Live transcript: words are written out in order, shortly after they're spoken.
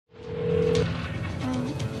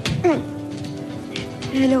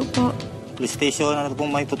Hello po. Police station, ano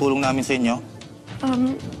pong may tutulong namin sa inyo?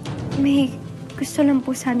 May gusto lang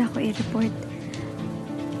po sana ako i-report.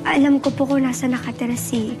 Alam ko po kung nasa nakatira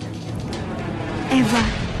si Eva.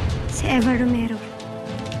 Si Eva Romero.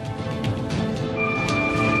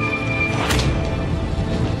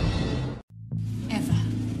 Eva,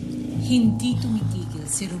 hindi tumitigil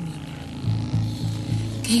si Romina.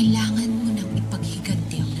 Kailangan mo nang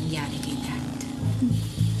ipaghiganti ang nangyari kay Dad.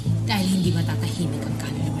 Dahil hindi matatahimik ang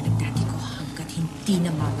kaluluwa ng daddy ko hanggat hindi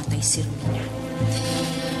namamatay si Romina.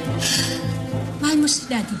 Mahal mo si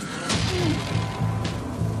Daddy, di ba?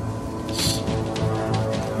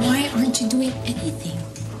 Why aren't you doing anything?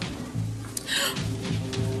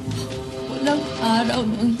 Walang araw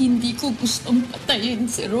nang hindi ko gustong patayin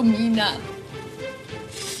si Romina.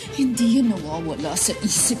 Hindi yan nawawala sa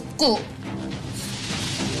isip ko.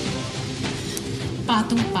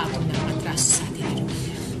 Patong-patong na atras sa atin ni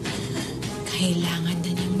Romina. Kailangan na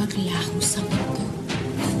niyang maglaho sa mundo.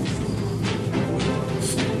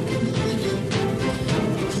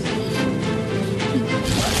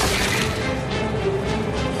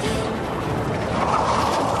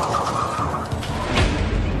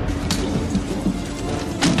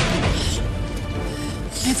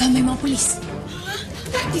 Eva, may mga pulis.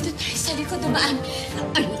 Dito tayo sa likod naman.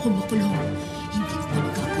 Ayoko makulong. Hindi ko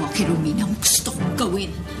nagagawa kay Romina ang gusto kong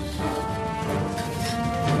gawin.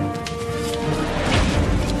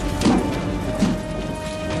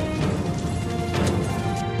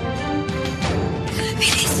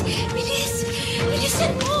 Bilis! Bilis!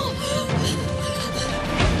 Bilisan mo!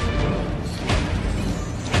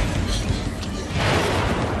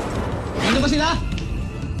 Ano ba sila?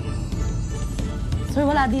 Sir,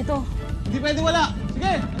 wala dito. Hindi pwede wala.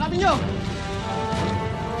 Sige, hanapin nyo!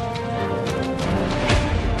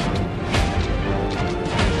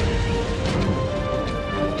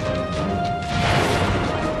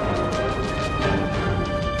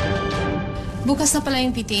 Bukas na pala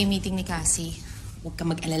yung PTA meeting ni Cassie. Huwag ka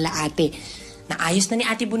mag-alala, ate. Naayos na ni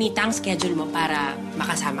Ate Bonita ang schedule mo para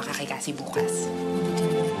makasama ka kay Cassie bukas.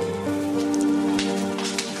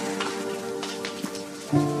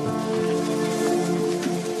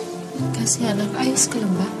 Cassie, anak, ayos ka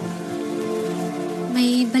lang ba?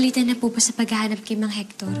 May balita na po pa sa paghahanap kay Mang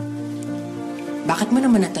Hector. Bakit mo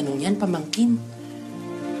naman natanong yan, pamangkin?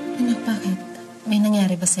 Anak, bakit? May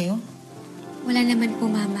nangyari ba sa'yo? Wala naman po,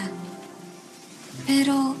 Mama.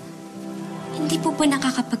 Pero, hindi po ba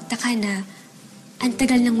nakakapagtaka na ang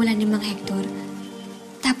tagal nang wala ni Mang Hector?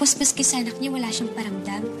 Tapos maski sa anak niya wala siyang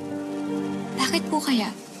paramdam? Bakit po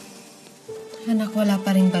kaya? Anak, wala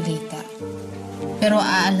pa ring balita. Pero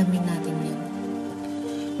aalamin natin yun.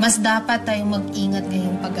 Mas dapat tayong mag-ingat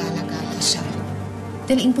ngayong pag-alagala siya.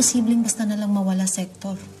 Dahil imposibleng basta na lang mawala sa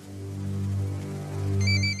Hector.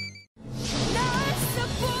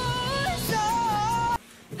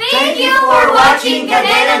 Thank you for watching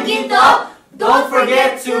Kadenang Ginto. Don't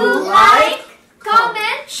forget to like,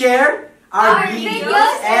 comment, share our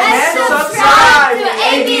videos, and subscribe to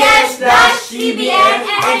ABS-CBN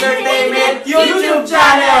Entertainment YouTube.